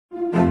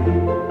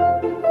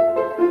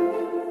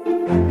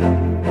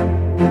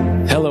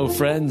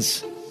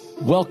friends.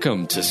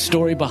 Welcome to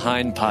Story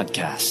Behind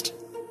Podcast.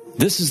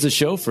 This is the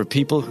show for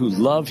people who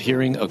love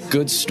hearing a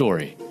good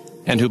story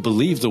and who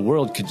believe the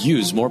world could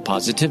use more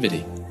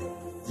positivity.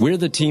 We're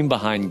the team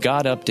behind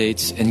God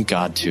Updates and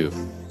God Too,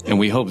 and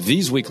we hope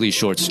these weekly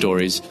short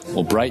stories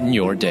will brighten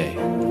your day.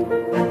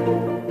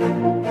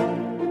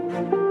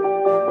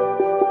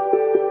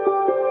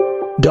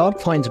 Dog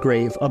finds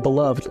grave of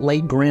beloved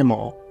late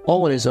grandma,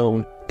 all on his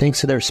own,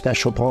 thanks to their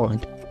special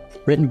bond.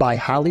 Written by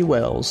Holly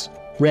Wells,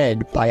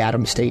 read by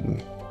Adam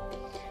Staten.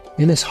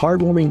 In this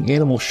heartwarming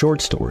animal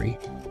short story,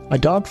 a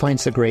dog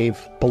finds the grave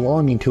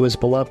belonging to his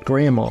beloved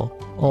grandma,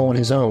 all on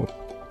his own,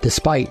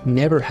 despite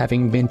never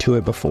having been to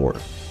it before.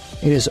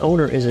 And his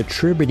owner is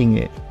attributing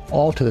it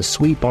all to the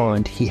sweet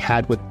bond he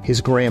had with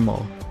his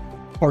grandma.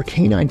 Our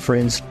canine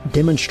friends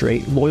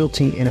demonstrate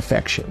loyalty and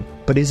affection,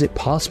 but is it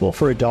possible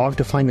for a dog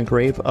to find the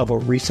grave of a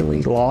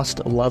recently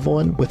lost loved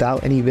one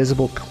without any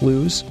visible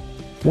clues?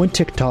 One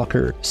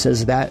TikToker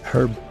says that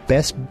her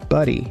best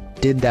buddy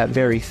did that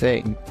very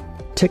thing.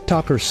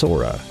 TikToker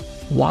Sora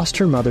lost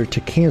her mother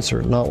to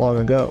cancer not long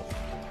ago.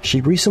 She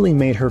recently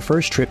made her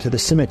first trip to the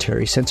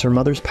cemetery since her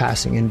mother's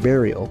passing and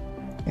burial,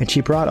 and she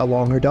brought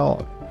along her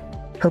dog.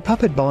 Her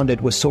pup had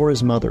bonded with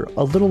Sora's mother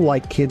a little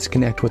like kids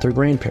connect with their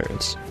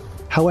grandparents.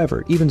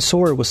 However, even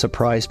Sora was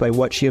surprised by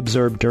what she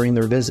observed during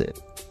their visit.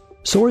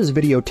 Sora's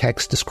video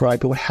text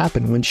described what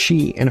happened when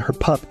she and her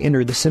pup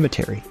entered the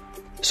cemetery.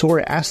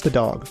 Sora asked the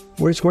dog,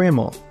 "Where's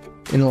Grandma?"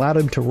 and allowed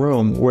him to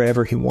roam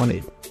wherever he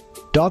wanted.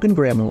 Dog and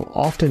Grandma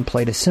often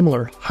played a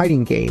similar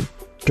hiding game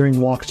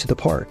during walks to the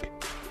park.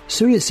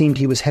 Soon it seemed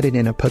he was headed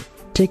in a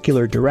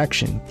particular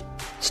direction,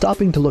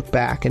 stopping to look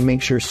back and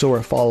make sure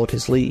Sora followed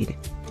his lead.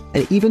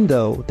 And even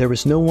though there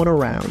was no one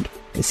around,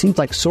 it seemed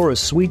like Sora's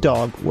sweet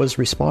dog was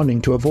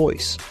responding to a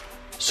voice.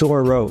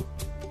 Sora wrote,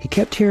 "He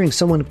kept hearing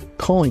someone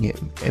calling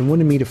him and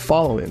wanted me to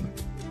follow him."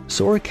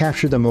 Sora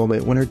captured the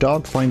moment when her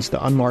dog finds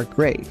the unmarked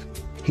grave.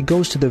 He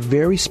goes to the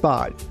very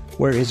spot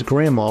where his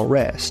grandma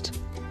rests.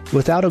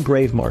 Without a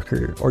grave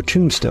marker or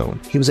tombstone,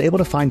 he was able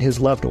to find his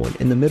loved one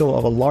in the middle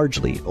of a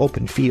largely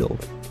open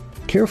field.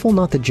 Careful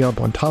not to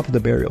jump on top of the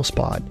burial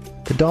spot,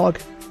 the dog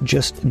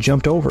just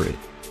jumped over it.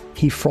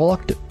 He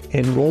frolicked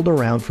and rolled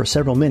around for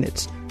several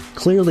minutes,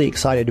 clearly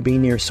excited to be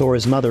near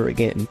Sora's mother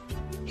again.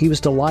 He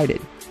was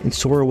delighted, and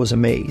Sora was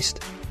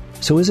amazed.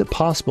 So is it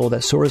possible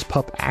that Sora's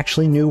pup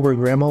actually knew where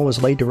Grandma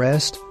was laid to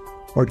rest?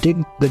 Or did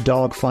the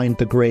dog find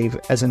the grave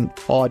as an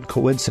odd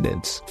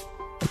coincidence?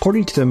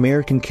 According to the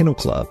American Kennel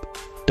Club,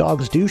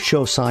 dogs do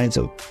show signs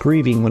of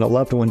grieving when a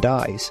loved one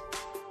dies.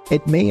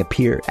 It may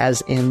appear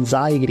as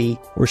anxiety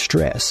or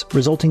stress,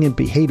 resulting in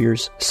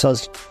behaviors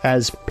such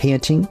as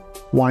panting,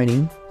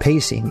 whining,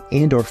 pacing,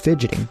 and or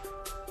fidgeting.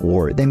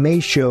 Or they may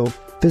show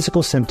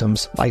physical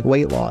symptoms like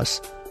weight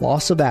loss,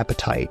 loss of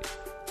appetite,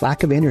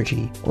 lack of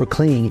energy, or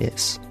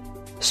clinginess.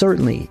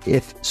 Certainly,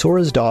 if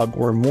Sora's dog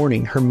were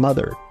mourning her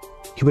mother,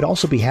 he would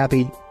also be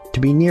happy to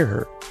be near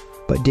her.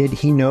 But did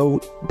he know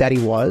that he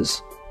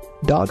was?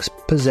 Dogs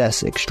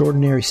possess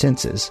extraordinary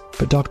senses,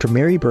 but Dr.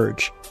 Mary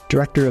Birch,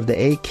 director of the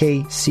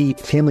AKC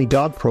Family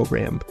Dog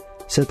Program,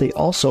 said they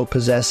also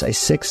possess a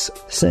sixth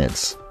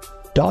sense.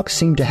 Dogs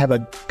seem to have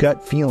a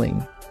gut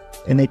feeling,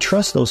 and they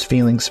trust those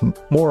feelings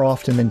more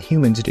often than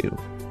humans do.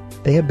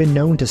 They have been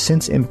known to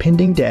sense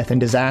impending death and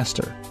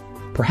disaster.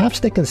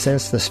 Perhaps they can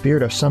sense the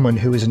spirit of someone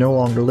who is no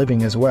longer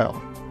living as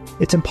well.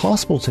 It's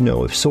impossible to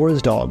know if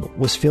Sora's dog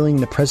was feeling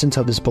the presence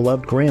of his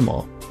beloved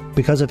grandma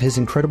because of his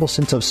incredible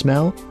sense of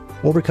smell,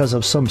 or because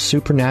of some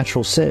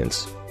supernatural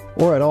sense,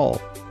 or at all.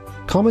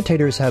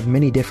 Commentators have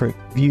many different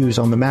views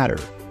on the matter.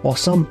 While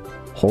some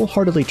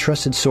wholeheartedly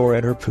trusted Sora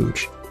and her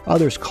pooch,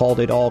 others called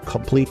it all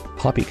complete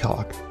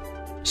poppycock.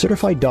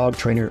 Certified dog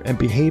trainer and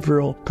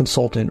behavioral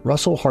consultant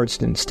Russell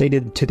Hartston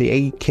stated to the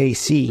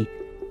AKC,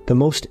 "The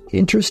most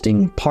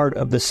interesting part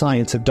of the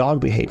science of dog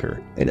behavior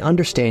and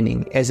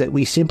understanding is that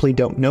we simply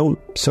don't know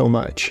so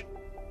much.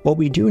 What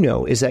we do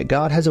know is that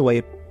God has a way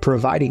of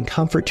providing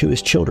comfort to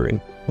his children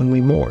when we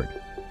mourn.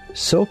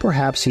 So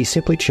perhaps he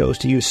simply chose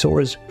to use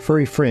Sora's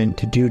furry friend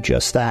to do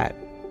just that.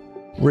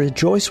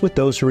 Rejoice with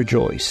those who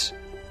rejoice.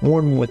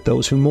 Mourn with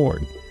those who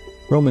mourn."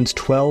 Romans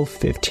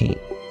 12:15.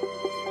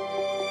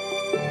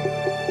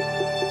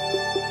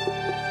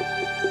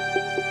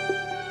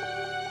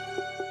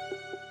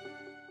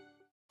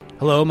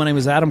 Hello, my name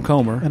is Adam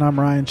Comer. And I'm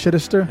Ryan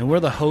Chittister. And we're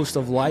the host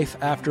of Life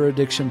After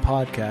Addiction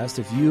podcast.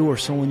 If you or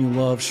someone you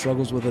love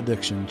struggles with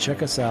addiction,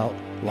 check us out,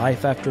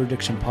 Life After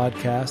Addiction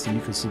podcast, and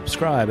you can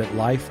subscribe at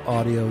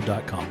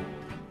lifeaudio.com.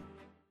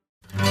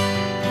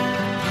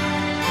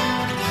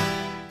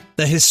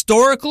 The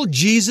Historical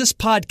Jesus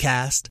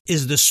Podcast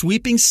is the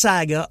sweeping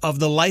saga of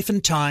the life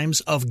and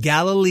times of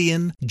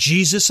Galilean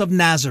Jesus of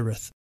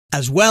Nazareth,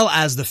 as well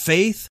as the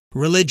faith,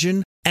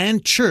 religion,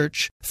 and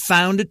church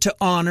founded to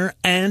honor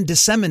and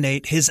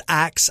disseminate his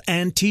acts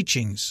and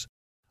teachings.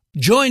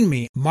 Join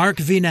me, Mark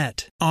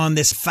Vinette, on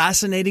this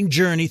fascinating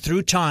journey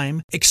through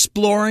time,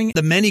 exploring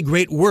the many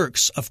great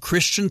works of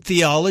Christian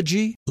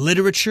theology,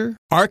 literature,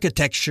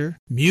 architecture,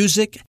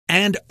 music,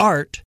 and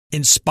art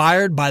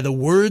inspired by the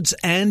words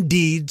and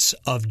deeds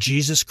of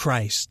Jesus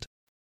Christ.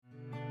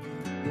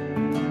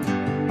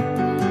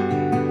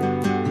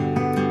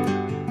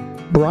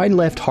 Bride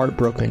left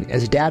heartbroken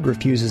as dad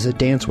refuses a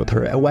dance with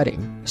her at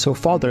wedding, so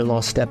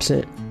father-in-law steps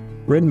in.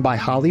 Written by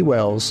Holly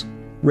Wells,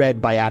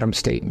 read by Adam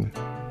Staten.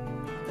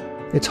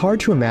 It's hard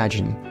to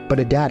imagine, but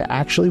a dad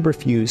actually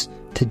refused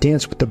to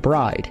dance with the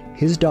bride,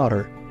 his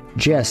daughter,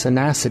 Jess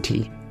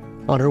Anacity,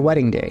 on her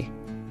wedding day,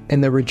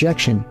 and the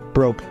rejection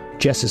broke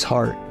Jess's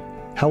heart.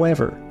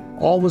 However,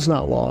 all was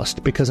not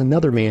lost because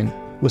another man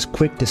was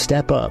quick to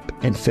step up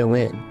and fill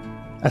in.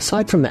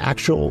 Aside from the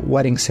actual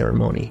wedding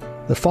ceremony,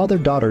 the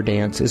father-daughter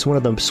dance is one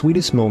of the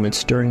sweetest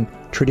moments during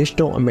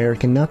traditional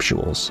American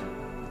nuptials.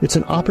 It's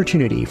an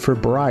opportunity for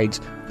brides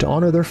to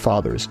honor their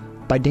fathers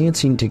by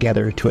dancing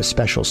together to a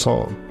special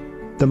song.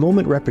 The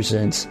moment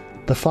represents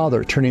the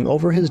father turning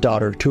over his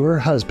daughter to her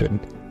husband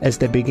as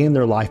they begin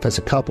their life as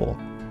a couple.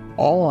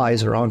 All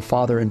eyes are on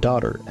father and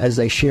daughter as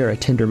they share a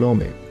tender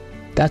moment.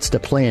 That's the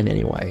plan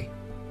anyway.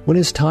 When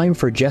it's time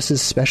for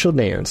Jess's special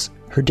dance,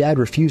 her dad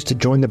refused to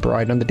join the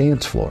bride on the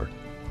dance floor.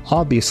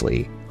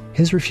 Obviously,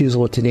 his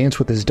refusal to dance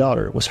with his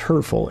daughter was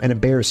hurtful and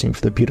embarrassing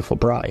for the beautiful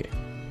bride.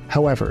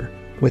 However,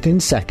 within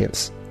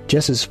seconds,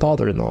 Jess's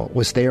father-in-law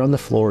was there on the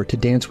floor to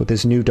dance with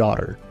his new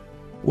daughter.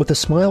 With a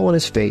smile on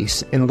his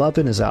face and love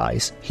in his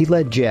eyes, he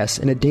led Jess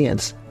in a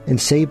dance and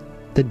saved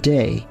the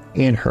day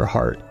and her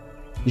heart.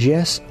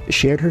 Jess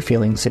shared her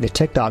feelings in a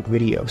TikTok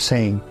video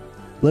saying,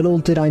 "Little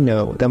did I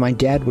know that my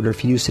dad would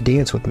refuse to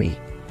dance with me.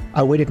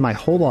 I waited my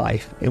whole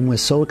life and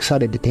was so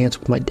excited to dance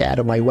with my dad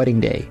on my wedding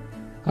day.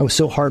 I was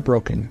so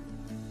heartbroken."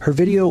 Her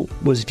video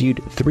was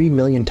viewed 3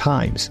 million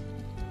times,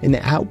 and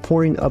the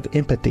outpouring of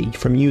empathy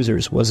from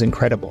users was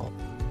incredible.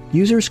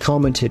 Users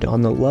commented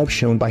on the love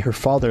shown by her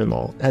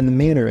father-in-law and the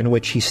manner in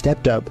which he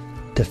stepped up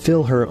to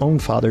fill her own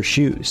father's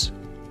shoes.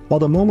 While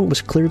the moment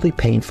was clearly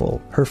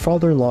painful, her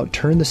father-in-law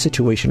turned the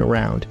situation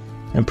around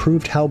and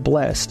proved how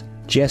blessed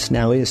Jess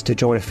now is to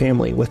join a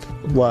family with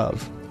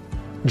love.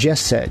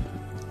 Jess said,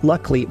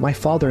 "Luckily, my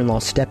father-in-law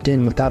stepped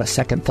in without a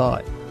second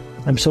thought.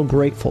 I'm so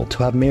grateful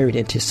to have married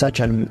into such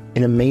an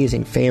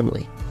amazing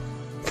family."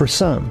 For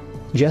some,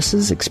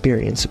 Jess's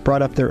experience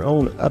brought up their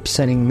own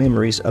upsetting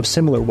memories of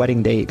similar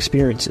wedding day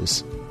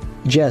experiences.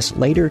 Jess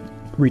later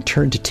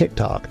returned to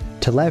TikTok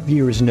to let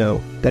viewers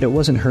know that it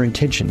wasn't her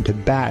intention to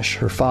bash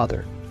her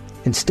father.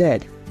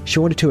 Instead, she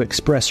wanted to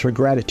express her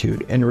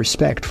gratitude and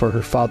respect for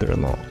her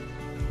father-in-law.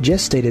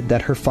 Jess stated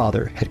that her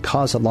father had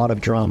caused a lot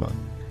of drama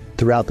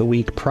throughout the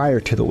week prior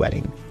to the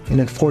wedding,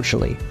 and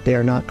unfortunately, they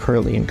are not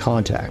currently in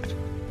contact.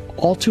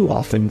 All too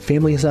often,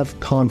 families have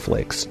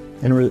conflicts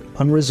and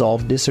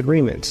unresolved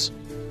disagreements.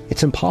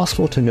 It's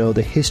impossible to know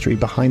the history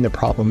behind the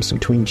problems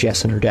between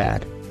Jess and her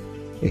dad.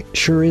 It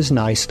sure is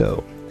nice,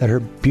 though, that her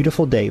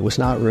beautiful day was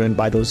not ruined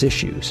by those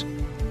issues.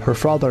 Her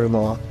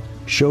father-in-law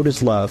showed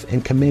his love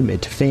and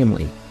commitment to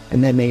family,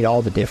 and that made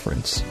all the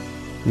difference.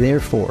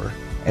 Therefore,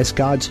 as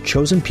God's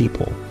chosen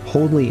people,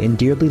 holy and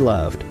dearly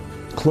loved,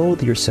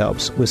 clothe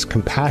yourselves with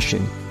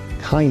compassion,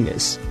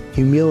 kindness,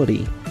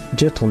 humility,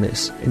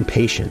 gentleness, and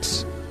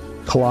patience.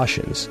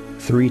 Colossians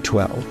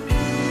 3:12.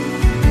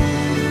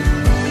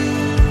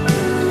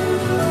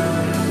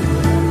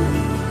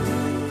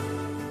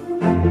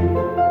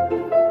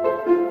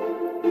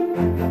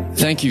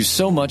 Thank you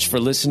so much for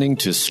listening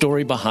to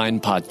Story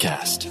Behind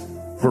Podcast.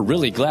 We're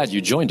really glad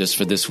you joined us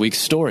for this week's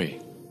story.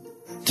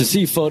 To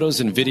see photos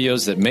and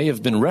videos that may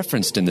have been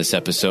referenced in this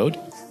episode,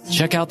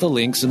 check out the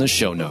links in the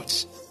show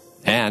notes.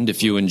 And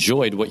if you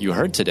enjoyed what you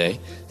heard today,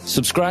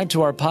 subscribe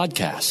to our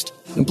podcast,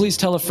 and please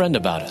tell a friend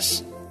about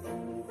us.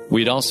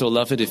 We'd also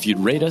love it if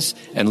you'd rate us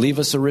and leave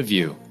us a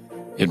review.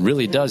 It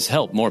really does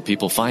help more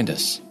people find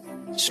us.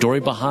 Story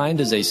Behind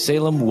is a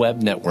Salem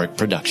Web Network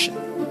production.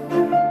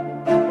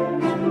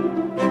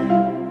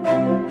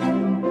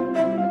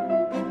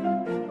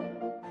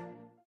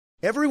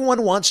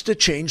 Everyone wants to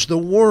change the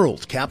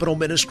world. Capital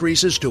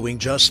Ministries is doing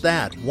just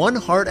that, one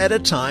heart at a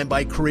time,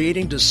 by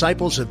creating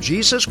disciples of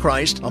Jesus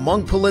Christ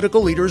among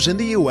political leaders in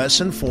the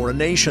U.S. and foreign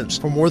nations.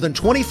 For more than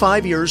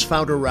 25 years,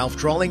 founder Ralph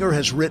Drollinger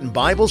has written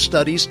Bible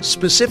studies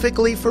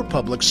specifically for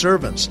public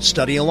servants.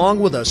 Study along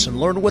with us and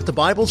learn what the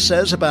Bible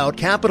says about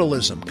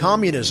capitalism,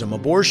 communism,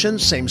 abortion,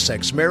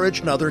 same-sex marriage,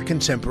 and other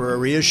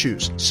contemporary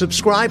issues.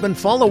 Subscribe and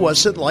follow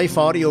us at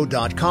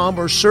lifeaudio.com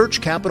or search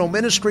Capital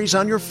Ministries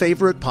on your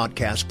favorite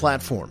podcast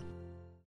platform.